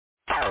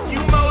You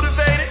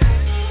motivated?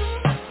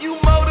 You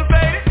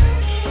motivated?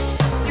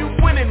 You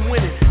winning,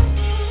 winning.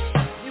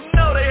 You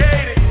know they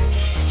hate it.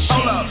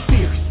 Hold up.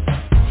 Fierce,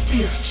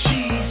 fierce,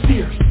 she's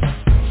fierce,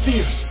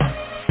 fierce,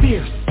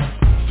 fierce,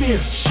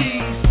 fierce,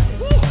 she's.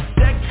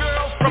 That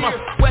girl from a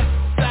west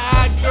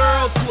side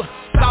girl to a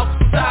south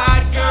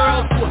side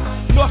girl to a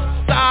north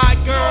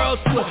side girl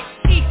to a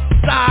east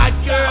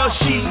side girl.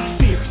 She's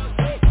fierce,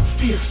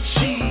 fierce,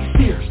 she's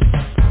fierce,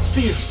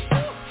 fierce,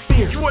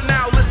 fierce. You are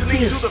now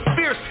listening to the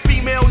Fierce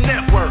Female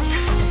Network.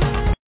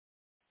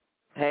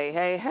 Hey,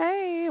 hey,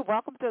 hey,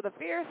 welcome to the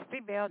Fierce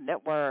Female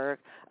Network.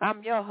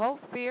 I'm your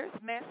host, Fierce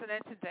Manson,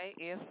 and today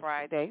is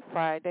Friday.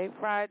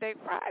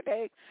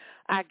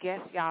 I guess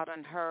y'all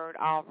done heard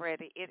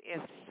already. It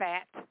is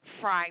Fat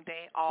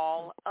Friday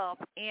all up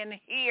in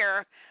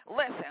here.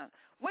 Listen,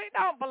 we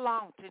don't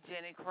belong to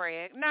Jenny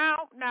Craig.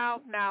 No.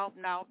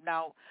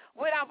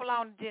 We don't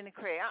belong to Jenny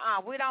Craig.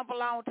 We don't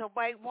belong to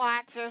Weight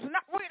Watchers. No,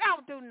 we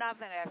don't do none of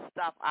that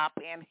stuff up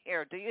in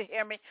here. Do you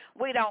hear me?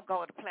 We don't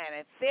go to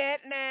Planet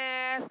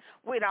Fitness.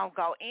 We don't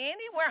go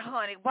anywhere,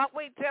 honey. What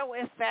we do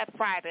is Fat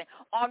Friday.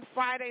 On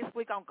Fridays,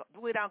 we don't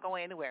go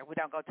anywhere. We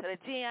don't go to the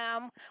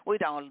gym. We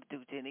don't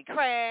do Jenny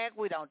Craig.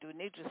 We don't do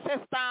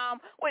Nutrisystem.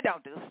 We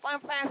don't do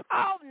Slim Fast.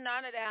 Oh,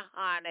 none of that,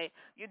 honey.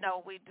 You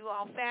know we do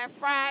on Fat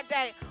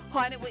Friday.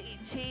 Honey, we eat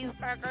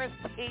cheeseburgers,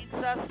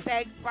 pizza,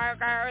 steak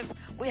burgers.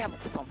 We have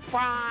some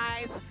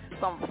fries,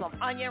 some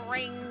onion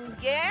rings.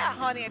 Yeah,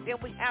 honey. And then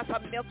we have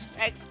some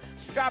milkshakes,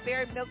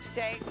 strawberry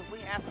milkshakes. And we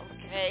have some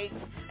cakes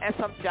and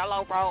some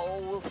Jell-O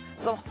rolls,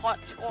 some hot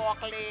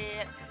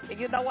chocolate. And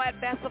you know what?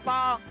 Best of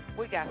all,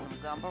 we got some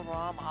gumbo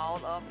rum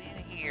all up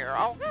in here.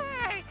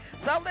 Okay.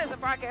 So listen,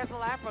 broadcasting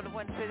live from the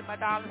Windy City, my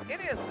darlings. It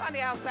is sunny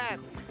outside.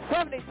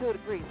 72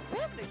 degrees.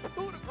 72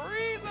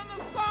 degrees in the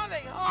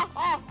sunny.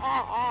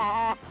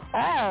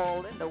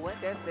 All in the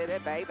Windy City,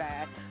 baby.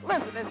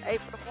 Listen, it's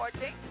April the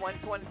 14th,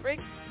 2023,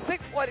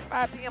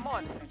 6:45 p.m.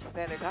 on the Central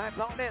Standard Time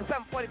Zone, then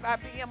 7:45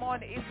 p.m. on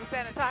the Eastern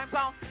Standard Time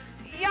Zone.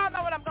 Y'all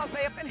know what I'm going to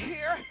say up in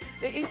here.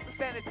 The Eastern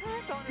Standard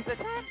Time Zone is the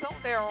time zone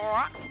that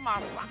rocks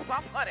my socks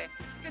off, honey.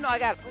 You know, I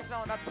got to push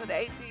on up to the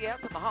ATL,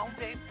 to my home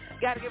team.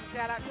 Got to give a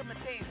shout-out to my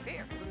team,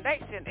 Fierce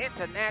Nation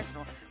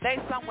International. They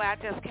somewhere I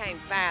just can't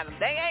find them.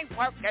 They ain't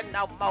working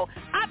no more.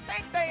 I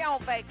think they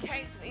on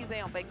vacation. Either they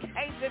on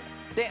vacation,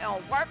 they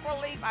on work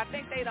relief. I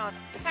think they done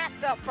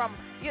packed up from,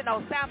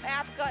 South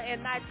Africa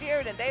and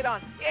Nigeria, and they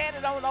done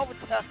headed on over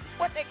to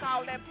what they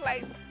call that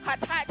place,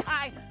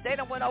 Hatai. They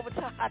done went over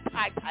to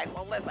Hatai.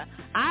 So listen,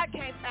 I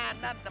can't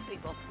find none of the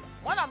people.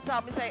 One of them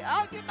told me,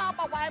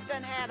 my wife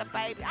done had a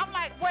baby. I'm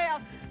like, well,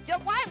 your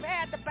wife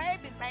had the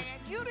baby, man.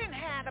 You didn't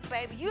have the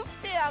baby. You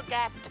still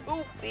got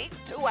 2 feet,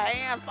 2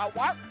 hands for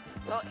work.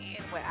 So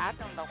anyway, I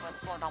don't know what's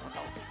going on with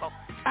those people.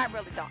 I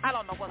really don't. I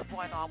don't know what's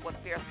going on with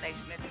Fierce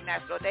Nation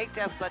International. They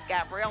just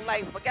got real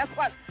lazy. But guess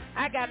what?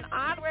 I got an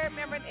honorary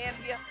member in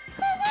India.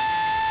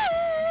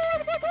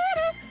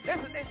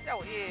 Listen, this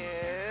show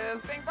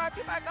is being brought to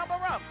you by Gumbo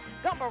Rum.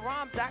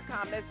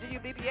 GumboRum.com. That's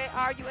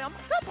GUBBARUM.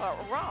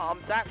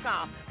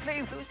 GumboRum.com.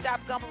 Please do shop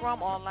Gumbo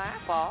Rum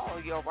online for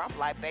all your rum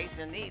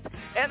libation needs.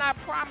 And I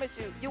promise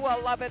you, you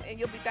will love it, and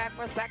you'll be back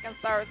for second,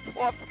 third,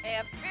 fourth,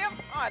 and fifth,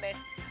 honey.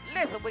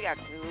 Listen, we got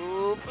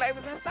 2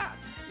 flavors in stock.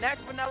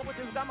 Natural vanilla, which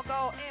is Gumbo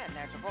Gold, and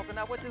natural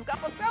coconut, which is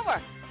Gumbo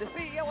Silver. The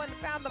CEO and the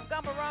founder of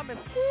Gumbo Rum is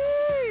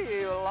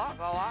Steve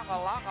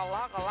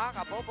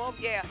Locka, boom, boom,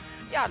 yeah.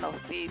 Y'all know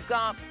Steve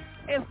Gump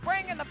is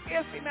bringing the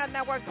Fierce Female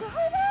Network to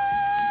Hawaii.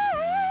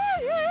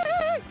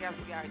 Yes,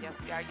 we are.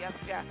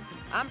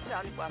 I'm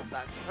telling you what's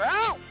the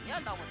truth. You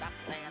know what I'm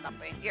saying up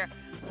in here.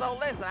 So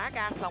listen, I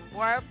got some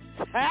work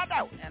to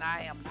do, and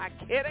I am not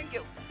kidding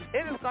you.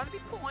 It is going to be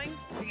going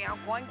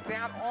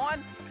down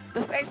on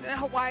the station in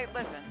Hawaii.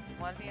 Listen,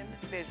 one of the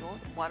individuals,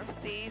 one of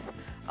Steve's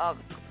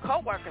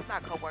co-workers,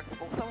 not co-workers,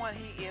 but someone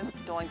he is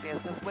doing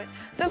business with,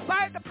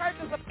 decided to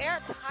purchase some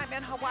airtime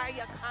in Hawaii,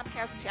 a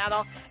Comcast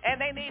channel,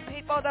 and they need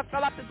people to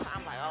fill up the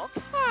time. I'm like,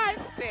 okay,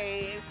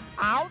 Steve,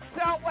 I'll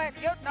do it.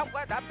 You know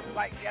what? I'm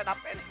like, get up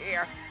in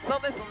here. So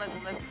listen.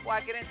 Before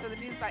I get into the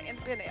music by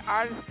independent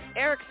artist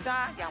Eric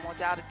Shaun, I want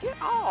y'all to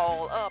get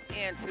all up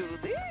into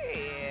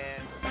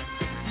this.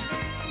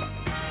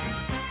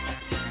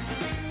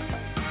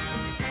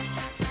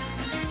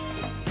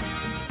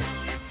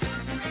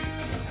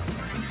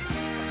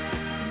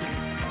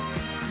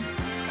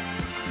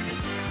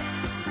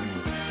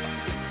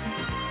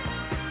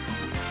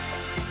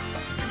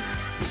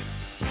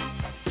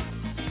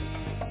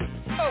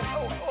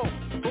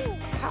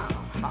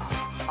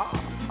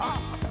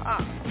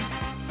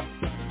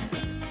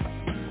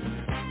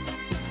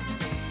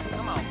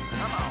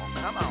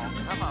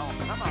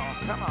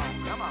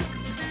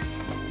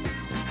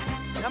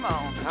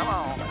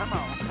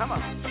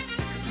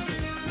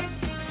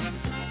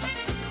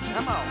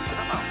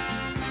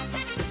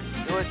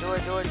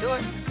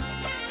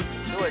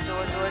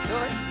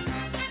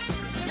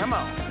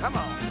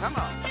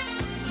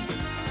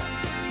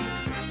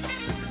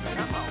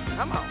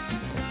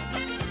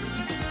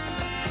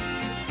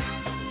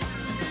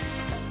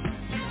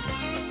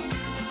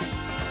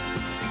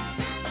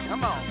 Come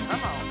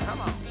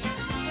Come on.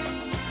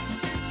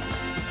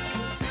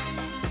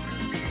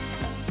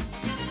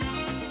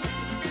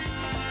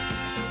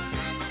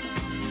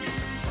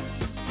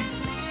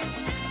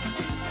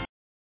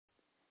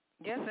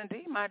 Yes,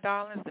 indeed, my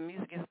darlings. The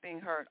music is being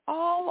heard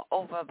all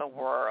over the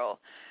world.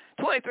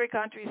 23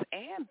 countries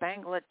and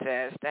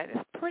Bangladesh. That is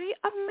pretty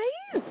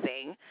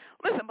amazing.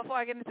 Listen, before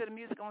I get into the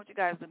music, I want you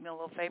guys to do me a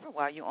little favor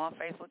while you're on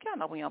Facebook. Y'all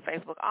know we on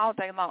Facebook all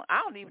day long.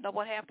 I don't even know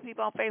what half the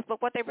people on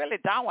Facebook, what they really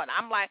doing.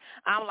 I'm like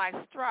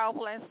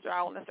strolling. I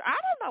don't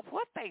know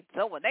what they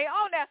doing. They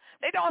on there.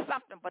 They doing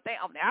something, but they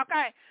on there.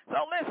 Okay.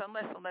 So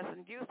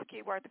listen. Use the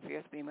keyword, the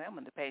Fierce Female.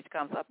 When the page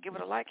comes up, give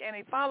it a like and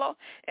a follow,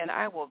 and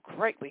I will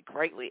greatly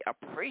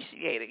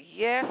appreciate it.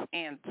 Yes,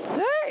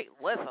 indeed.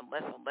 Listen.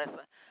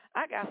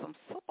 I got some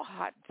super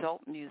hot,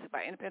 dope music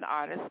by independent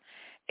artist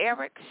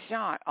Eric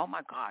Shaun. Oh,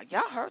 my God.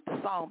 Y'all heard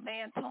the song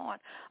Man Torn?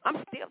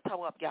 I'm still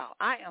toe up, y'all.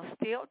 I am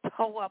still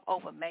toe up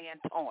over Man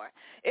Torn.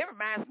 It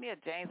reminds me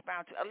of James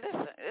Brown.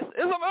 Listen, it's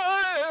a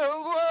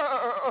man's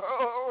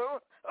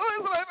world.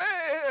 It's a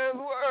man's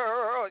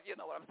world. You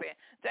know what I'm saying?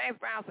 James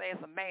Brown says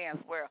it's a man's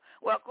world.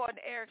 Well, according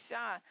to Eric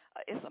Shaun,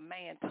 it's a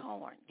man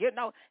torn. You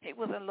know, he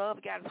was in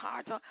love, got his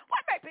heart torn.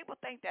 What makes people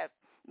think that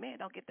men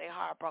don't get their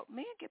heart broke?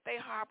 Men get their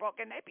heart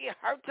broken, and they be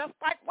hurt just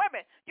like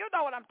women. You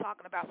know what I'm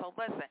talking about. So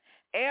listen,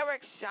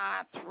 Eric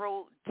Shaun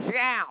threw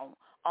down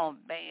on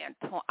Man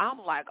Torn. I'm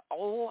like,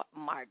 oh,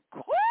 my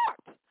God.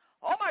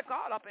 Oh, my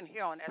God, up in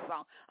here on that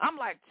song. I'm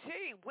like,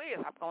 gee whiz,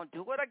 I'm going to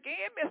do it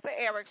again, Mr.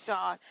 Eric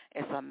Shaun.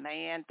 It's a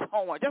man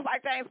torn. Just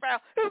like James Brown.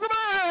 It's a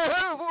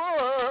man's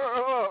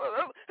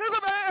world. It's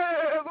a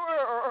man's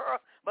world.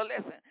 But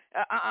listen,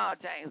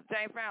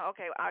 James Brown,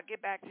 okay, I'll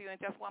get back to you in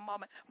just one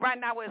moment. Right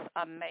now it's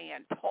a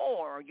man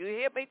torn. You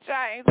hear me,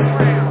 James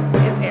Brown?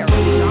 It's Eric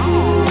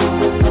Shaun.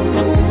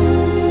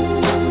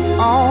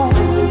 Oh.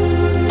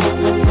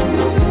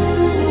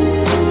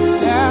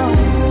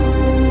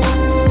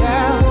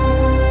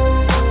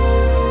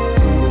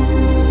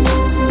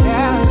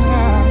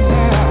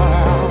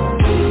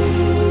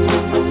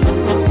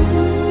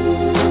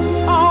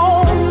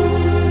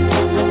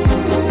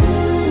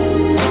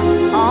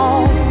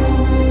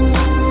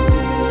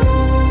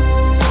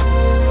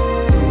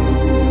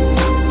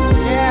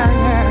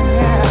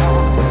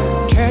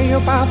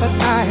 About the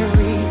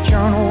diary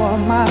journal of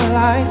my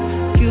life.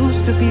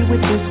 Used to be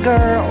with this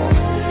girl,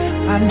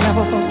 I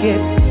never forget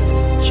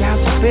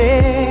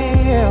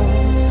Jezebel.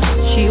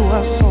 She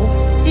was so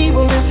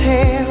evil as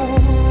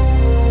hell.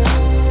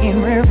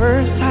 In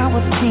reverse I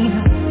was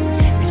Tina,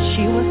 and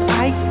she was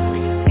Ike.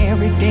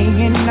 Every day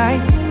and night,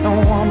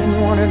 no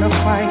woman wanted to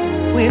fight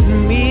with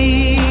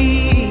me.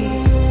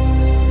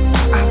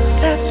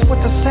 Obsessed with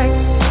the sex,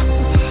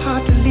 it's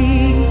hard to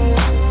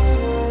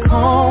leave.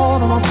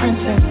 Called on my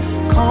princess,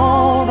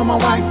 called on my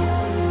wife,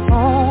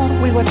 oh,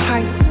 we were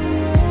tight.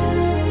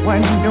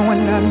 Wasn't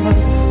doing nothing but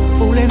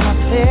fooling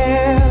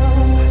myself.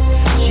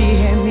 She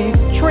had me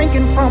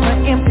drinking from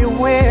an empty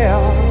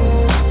well.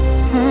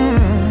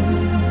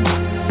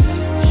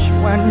 She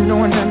wasn't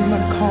doing nothing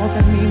but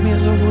causing me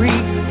misery.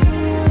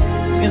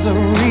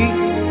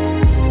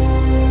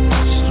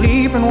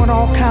 Sleeping with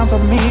all kinds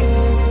of men,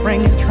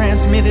 bringing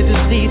transmitted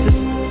diseases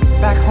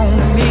back home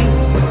to me.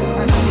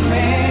 When a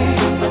man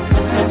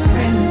has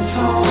been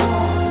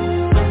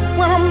torn,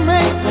 when a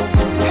man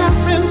has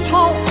been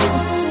torn,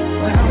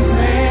 when a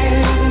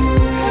man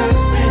has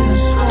been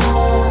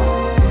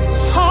scorned,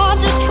 it's hard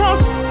to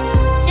trust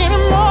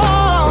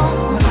anymore.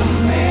 When a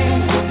man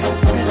has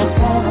been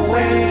thrown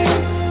away,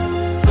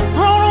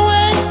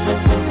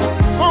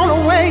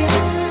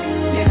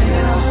 living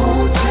in a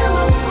hotel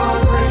of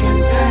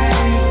heartbreaking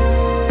pain.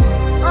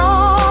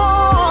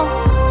 Oh,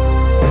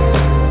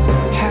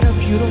 had a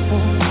beautiful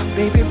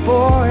baby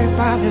boy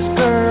by this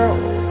girl.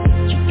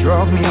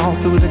 Drug me all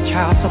through the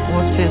child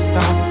support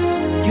system.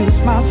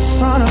 Used my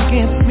son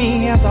against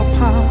me as a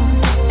pawn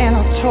and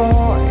a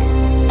toy.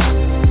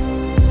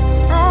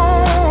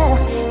 Oh,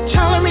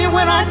 telling me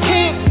when I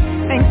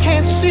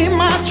can't see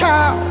my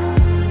child.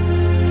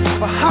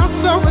 For her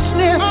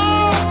selfishness,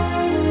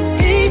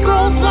 he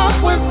grows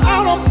up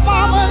without a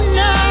father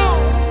now.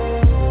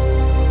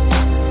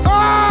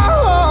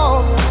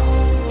 Oh,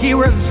 he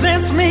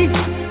resents me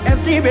as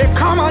he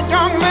become a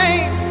young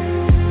man.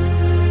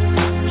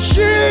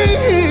 She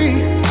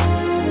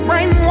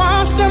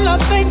brainwashed him to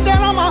think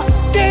that I'm a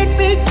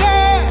deadbeat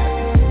dad.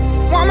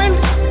 Woman,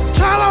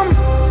 tell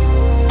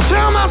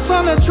my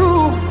son the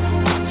truth.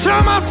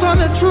 Tell my son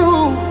the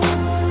truth.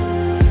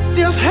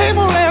 This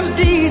hateful ass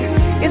deed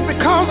is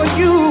because of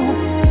you.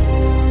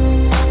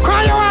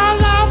 Cry your eyes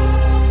out.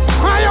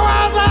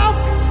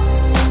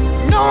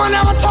 No one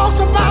ever talks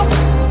about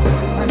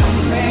when a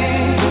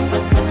man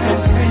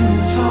has been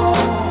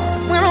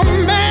torn. When a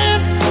man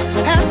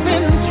has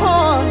been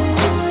torn.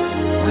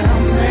 When a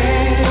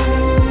man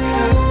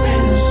has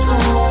been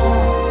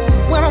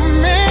scorned. When a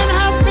man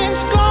has been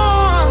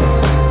scorned.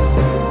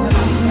 When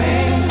a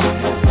man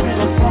has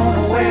been thrown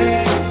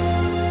away.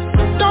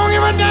 Don't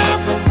give a damn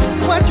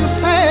what you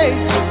say.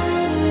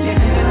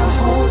 Living in a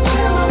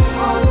hotel of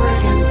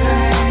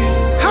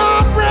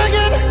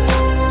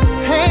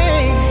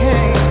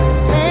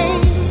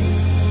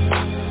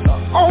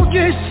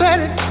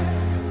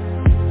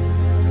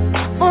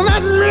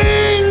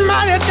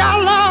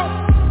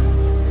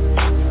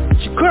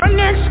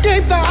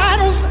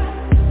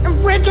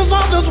riches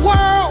of this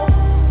world,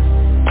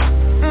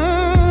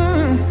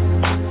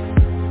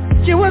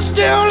 you would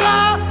still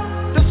love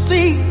to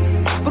see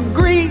the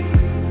greed,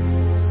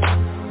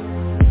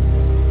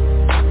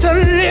 to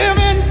live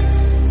in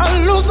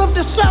elusive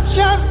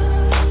deception.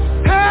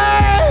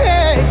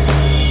 Hey,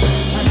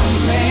 when a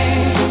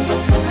man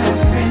has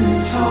been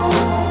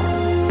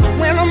torn,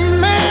 when a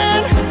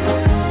man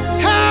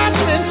has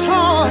been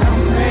torn,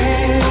 when a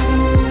man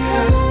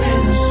has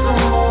been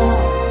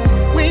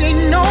scorned, we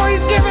know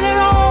he's giving it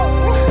all.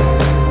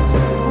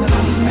 When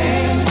a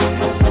man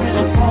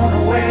is thrown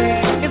away,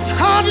 it's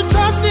hard to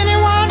trust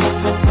anyone,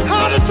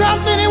 hard to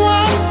trust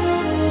anyone.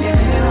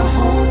 Living in a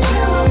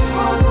hotel of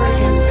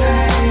heartbreaking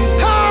pain,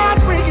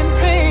 heartbreaking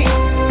pain.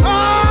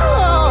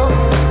 Oh,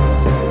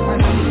 when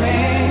a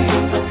man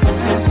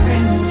has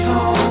been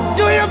torn.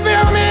 Do you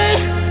feel me?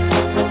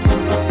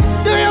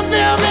 Do you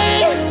feel me?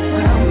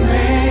 When a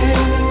man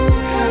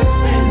has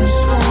been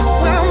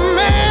scorned. When a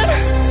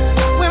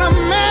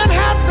man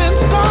has been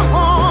scorned.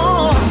 When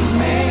a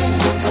man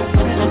has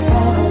been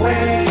thrown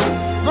away,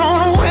 thrown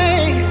away,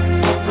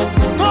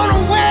 thrown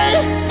away.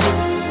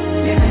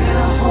 Living in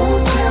a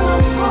hotel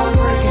of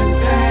heartbreaking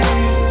pain.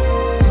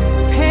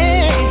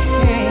 Pain.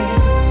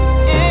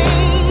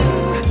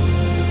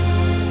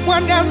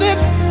 What does it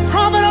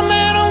profit a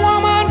man or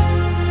woman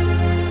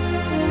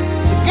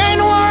to gain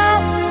the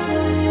world,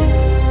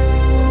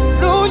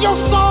 lose your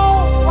soul?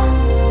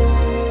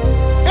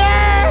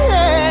 Hey.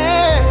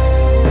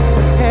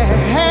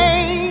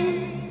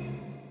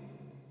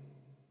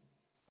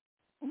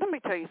 Let me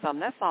tell you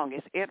something. That song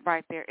is it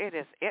right there. It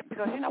is it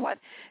because you know what?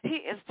 He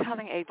is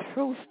telling a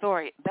true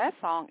story. That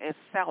song is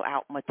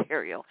sellout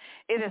material.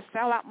 It is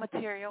sellout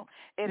material.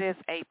 It is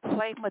a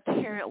play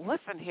material.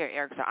 Listen here,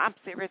 Eric. So I'm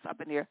serious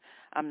up in here.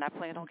 I'm not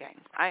playing no games.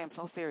 I am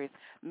so serious.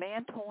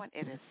 Man Torn,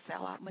 it is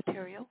sellout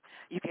material.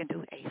 You can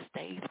do a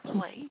stage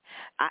play.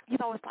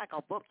 It's like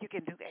a book. You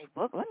can do a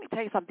book. Let me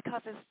tell you something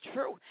because it's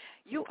true.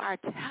 You are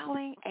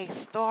telling a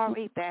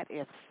story that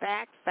is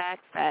fact.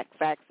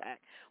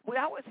 We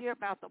always hear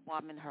about the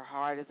woman, her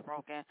heart is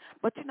broken.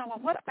 But you know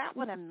what? What about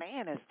when a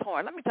man is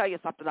torn? Let me tell you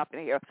something up in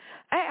here.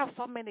 I have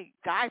so many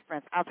guy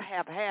friends. I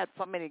have had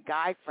so many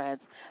guy friends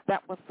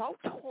that were so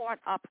torn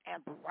up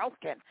and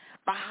broken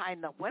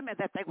behind the women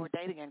that they were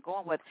dating and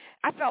going with.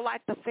 I felt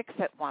like the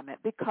fix-it woman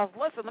because,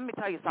 listen, let me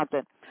tell you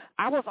something.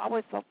 I was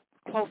always so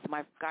close to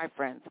my guy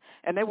friends,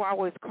 and they were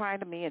always crying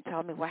to me and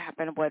telling me what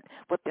happened with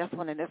this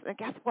one and this. And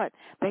guess what?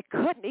 They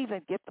couldn't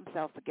even get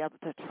themselves together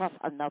to trust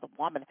another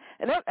woman.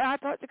 And I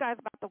told you guys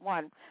about the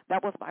one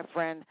that was my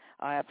friend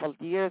for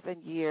years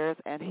and years,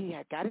 and he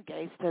had got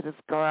engaged to this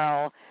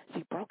girl.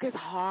 She broke his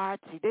heart.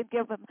 She didn't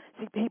give him.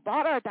 He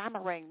bought her a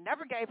diamond ring,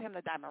 never gave him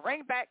the diamond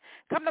ring back.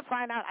 Come to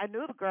find out, I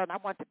knew the girl, and I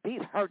wanted to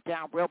beat her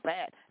down real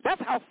bad.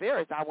 That's how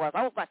serious I was.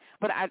 I was like,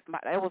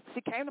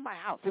 she came to my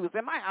house. She was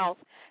in my house,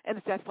 and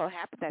it just so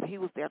happened that he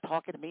was there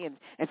talking to me, and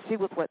she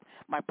was with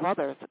my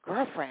brother's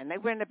girlfriend. They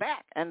were in the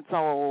back. And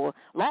so,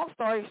 long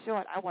story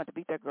short, I wanted to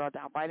beat that girl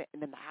down right in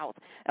the house.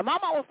 And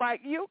Mama was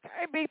like, you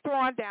can't be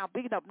throwing down,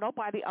 beating up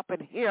nobody up in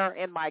here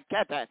in my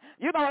kitchen.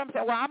 You know what I'm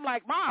saying? Well, I'm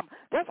like, Mom,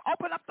 just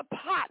open up the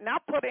pot, and I'll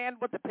put in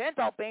with the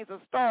pinto beans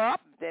and stir up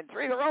and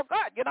treat her real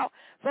good,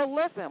 So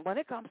listen, when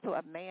it comes to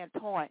a man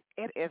torn,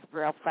 it is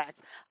real facts.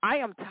 I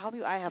am telling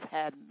you, I have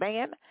had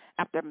man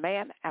after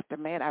man after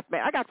man after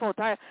man. I got so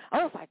tired.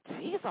 I was like,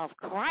 Jesus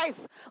Christ.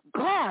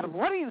 God,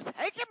 what are you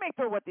taking me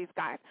through with these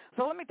guys?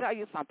 So let me tell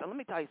you something.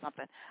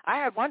 I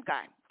had one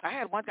guy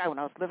when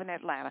I was living in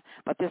Atlanta,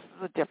 but this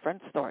is a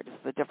different story.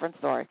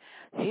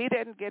 He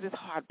didn't get his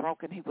heart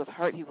broken. He was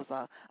hurt. He was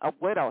a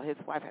widow. His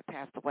wife had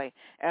passed away.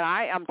 And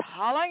I am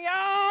telling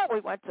you, we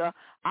went to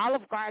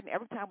Olive Garden.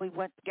 Every time we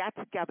got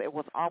together, it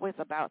was always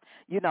about,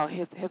 his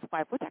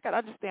wife, which I could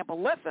understand. But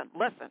listen.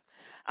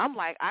 I'm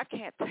like, I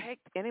can't take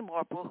any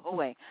more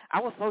boo-hooing.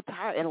 I was so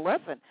tired. And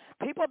listen,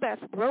 people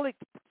that's really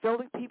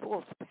feeling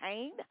people's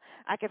pain,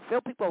 I can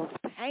feel people's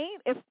pain.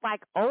 It's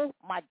like, oh,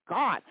 my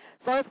God.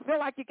 So it feels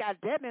like you got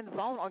dead in the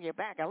zone on your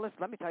back. And listen,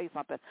 let me tell you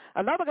something.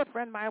 Another good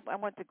friend of mine I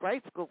went to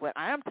grade school with,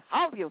 I am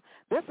telling you,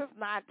 this is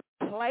not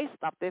play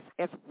stuff. This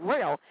is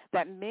real,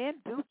 that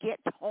men do get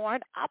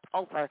torn up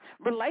over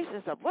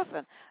relationships.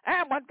 Listen, I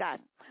had one guy.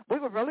 We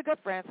were really good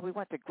friends. We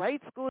went to grade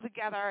school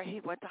together.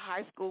 He went to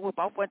high school. We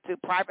both went to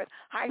private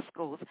high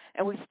schools,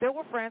 and we still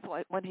were friends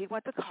when he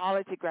went to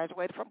college. He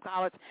graduated from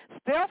college.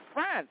 Still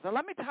friends. So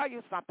let me tell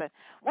you something.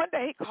 One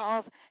day he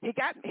calls. He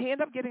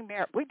ended up getting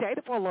married. We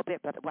dated for a little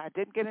bit, but I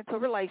didn't get into a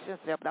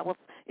relationship. That was,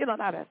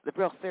 not a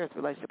real serious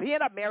relationship. He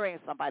ended up marrying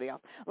somebody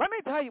else. Let me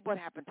tell you what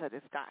happened to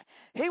this guy.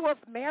 He was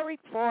married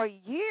for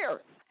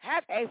years.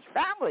 had a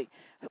family.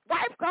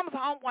 Wife comes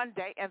home one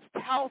day and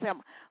tells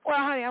him, well,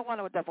 honey, I want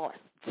a divorce.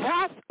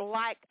 Just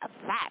like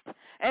that.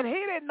 And he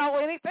didn't know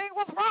anything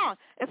was wrong.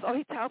 And so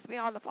he tells me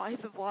on the phone, he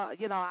says, well,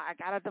 I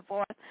got a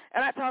divorce.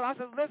 And I told him, I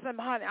said, listen,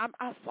 honey,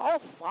 I'm so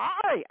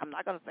sorry. I'm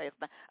not going to say his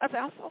name. I said,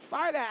 I'm so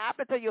sorry that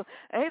happened to you.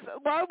 And he said,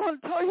 well, I want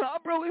to tell you,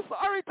 I'm really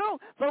sorry, too.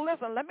 So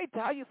listen, let me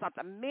tell you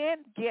something. Men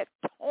get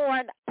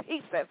torn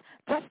pieces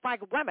just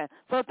like women.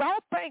 So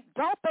don't think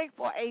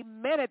for a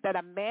minute that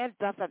a man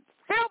doesn't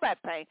feel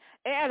that pain.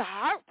 It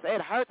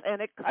hurts,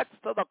 and it cuts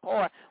to the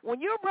core.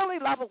 When you really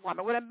love a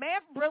woman, when a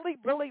man really,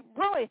 really,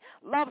 really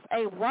loves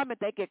a woman,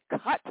 they get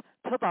cut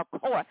to the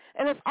core.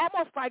 And it's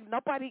almost like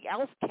nobody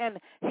else can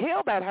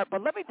heal that hurt.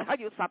 But let me tell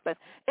you something.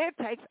 It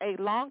takes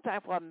a long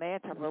time for a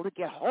man to really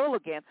get whole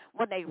again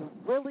when they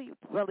really,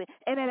 really,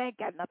 and it ain't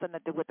got nothing to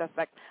do with the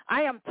sex.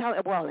 I am telling,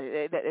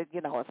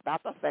 it's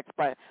about the sex,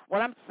 but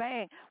what I'm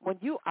saying, when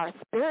you are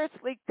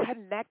spiritually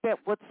connected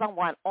with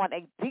someone on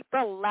a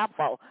deeper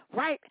level,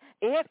 right,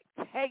 it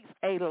takes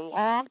a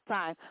long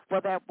time for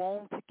that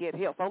wound to get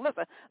healed. So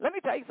listen, let me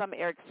tell you something,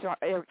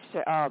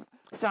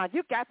 Shaun,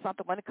 you got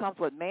something when it comes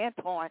with man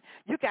torn.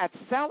 You got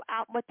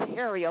sell-out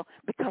material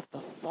because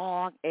the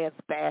song is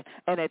bad,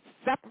 and it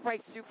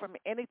separates you from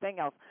anything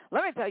else.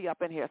 Let me tell you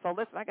up in here. So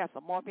listen, I got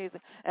some more music.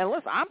 And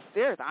listen, I'm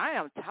serious. I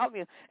am telling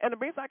you. And the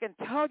reason I can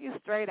tell you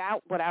straight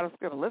out without a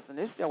script, listen,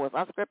 this show is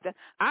unscripted.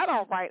 I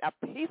don't write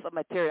a piece of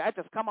material. I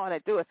just come on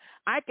and do it.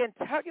 I can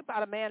tell you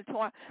about a man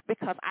torn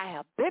because I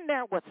have been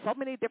there with so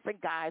many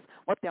different guys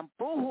with them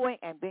boo-hooing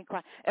and being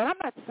crying. And I'm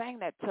not saying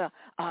that to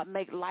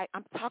make light.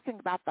 I'm talking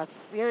about the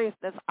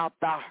seriousness of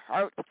the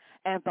hurt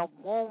and the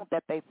wound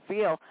that they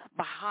feel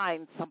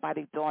behind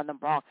somebody doing them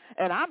wrong.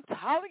 And I'm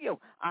telling you,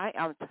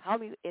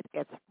 it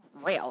is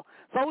real.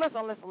 So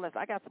listen.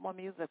 I got some more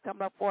music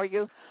coming up for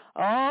you.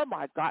 Oh,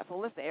 my God. So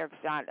listen, Eric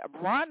Shaun,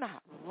 run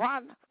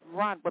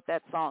with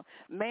that song.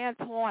 Man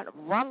torn,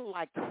 run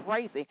like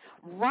crazy.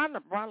 Run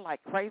like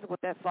crazy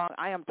with that song.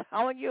 I am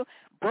telling you,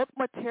 book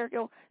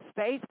material,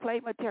 stage play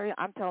material.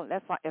 I'm telling you,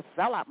 that song is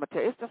sellout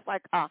material. It's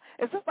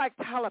just like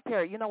Tyler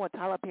Perry. You know when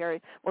Tyler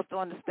Perry was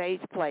doing the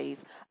stage plays,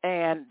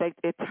 and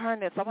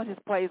some of his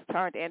plays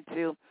turned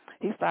into,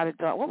 he started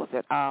doing, what was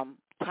it?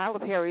 Tyler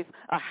Perry's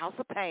House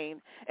of Pain,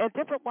 and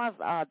different ones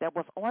that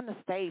was on the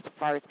stage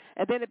first,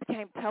 and then it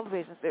became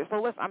television series.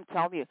 So listen, I'm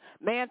telling you,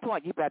 man,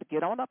 you better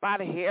get on up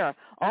out of here.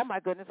 Oh my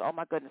goodness. So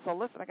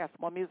listen, I got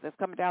some more music that's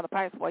coming down the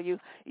pipes for you.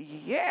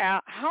 Yeah,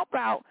 how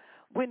about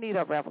We Need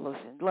a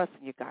Revolution? Listen,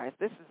 you guys,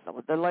 this is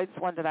the latest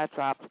one that I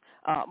dropped,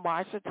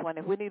 March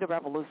 20th. We Need a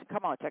Revolution.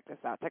 Come on, check this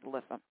out. Take a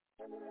listen.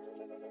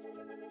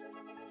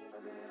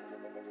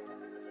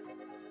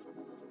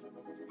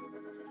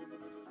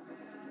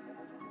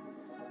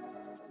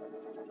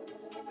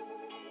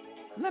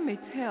 Let me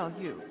tell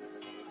you,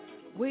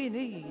 we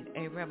need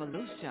a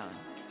revolution.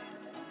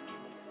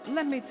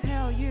 Let me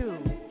tell you,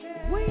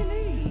 we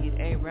need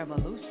a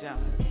revolution.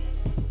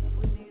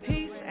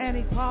 Peace and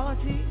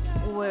equality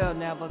will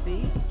never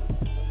be.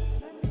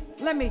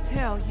 Let me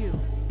tell you,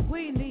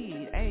 we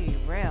need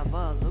a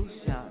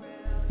revolution.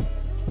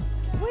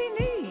 We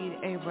need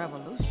a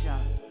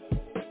revolution.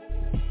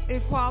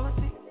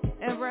 Equality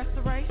and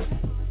restoration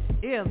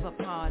is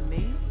upon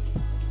me.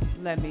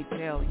 Let me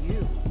tell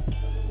you,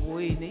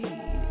 we need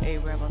a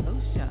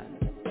revolution.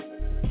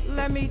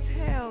 Let me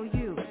tell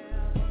you,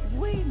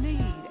 we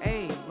need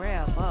a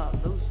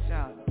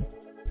revolution.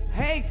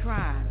 Hate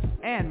crimes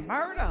and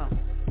murder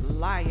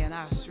lie in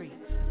our streets.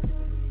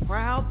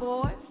 Proud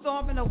Boys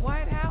storming the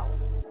White House.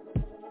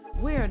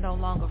 We're no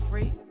longer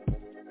free.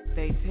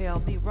 They tell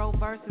me Roe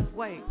versus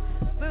Wade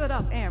stood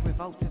up and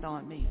revolted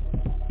on me.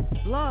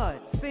 Blood,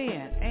 sin,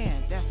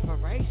 and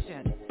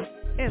desperation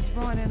is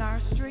running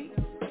our streets.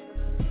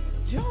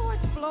 George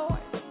Floyd,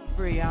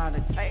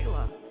 Breonna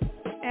Taylor,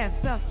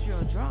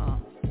 ancestral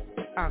drums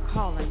are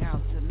calling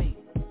out to me.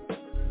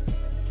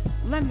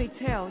 Let me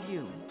tell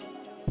you,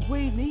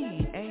 we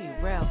need a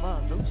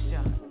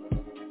revolution.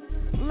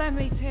 Let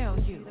me tell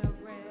you,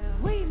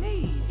 we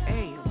need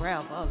a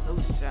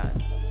revolution.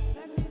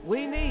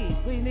 We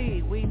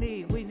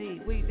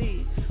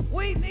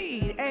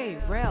need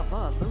a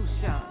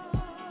revolution.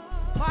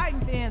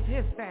 Biden bends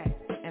his back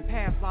and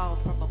pass laws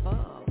from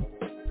above.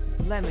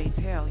 Let me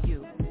tell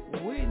you,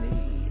 we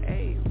need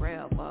a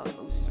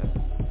revolution.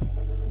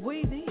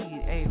 We need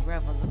a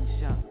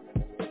revolution.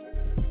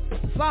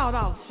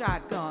 Sawed-off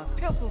shotguns,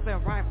 pistols,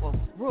 and rifles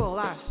rule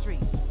our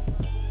streets.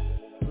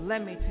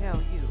 Let me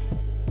tell you,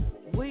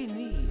 we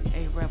need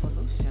a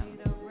revolution.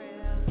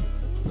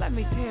 Let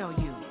me tell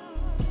you,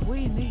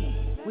 we need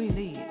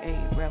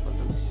a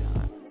revolution.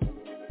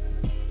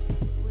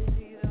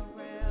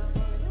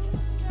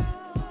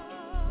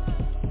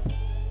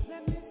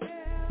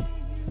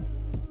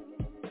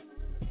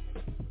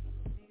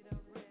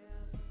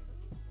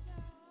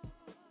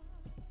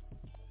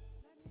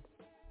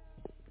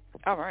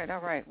 All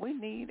right. We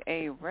need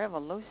a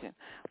revolution.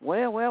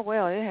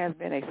 Well, it has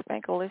been a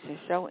spankalicious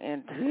show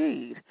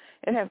indeed.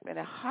 It has been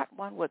a hot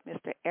one with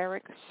Mr.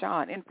 Eric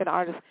Shaun, infant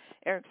artist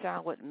Eric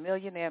Shaun with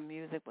Millionaire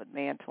Music with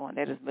Mantorn.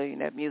 That is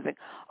Millionaire Music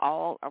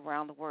all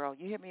around the world.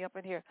 You hear me up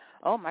in here?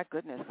 Oh, my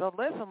goodness. So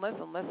listen.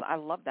 I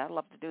love that. I'd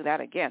love to do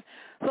that again.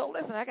 So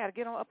listen, I got to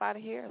get on up out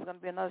of here. There's going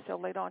to be another show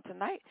later on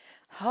tonight.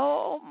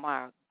 Oh,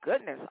 my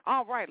goodness.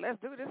 All right,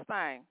 let's do this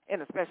thing.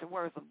 In the special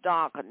words of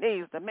Don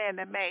Cornelius, the man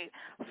that made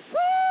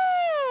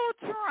Soul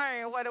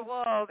Train what it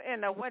was in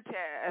the Winter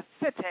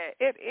City.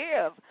 It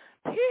is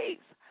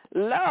peace,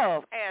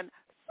 love, and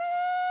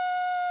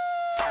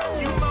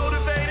You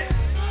motivated,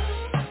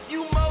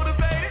 you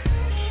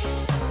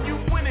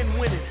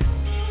winning.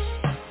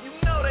 You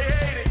know they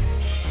hate it.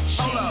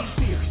 Hold up.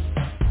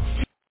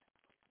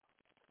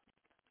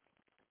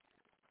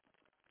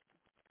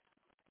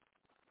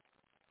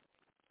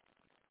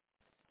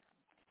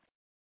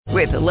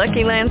 With the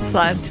Lucky Land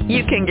Slots,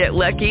 you can get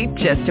lucky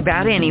just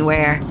about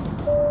anywhere.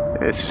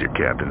 This is your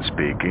captain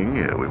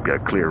speaking. We've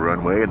got clear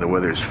runway and the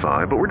weather's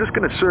fine, but we're just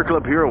going to circle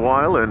up here a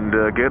while and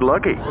get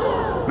lucky.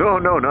 No,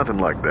 nothing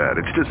like that.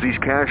 It's just these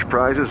cash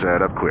prizes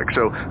add up quick.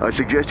 So I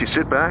suggest you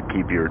sit back,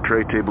 keep your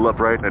tray table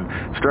upright, and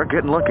start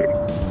getting lucky.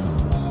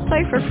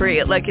 Play for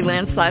free at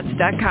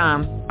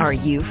LuckyLandSlots.com. Are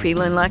you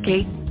feeling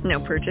lucky? No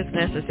purchase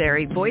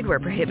necessary. Void where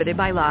prohibited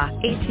by law.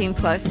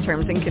 18+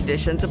 terms and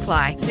conditions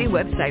apply. See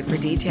website for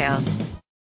details.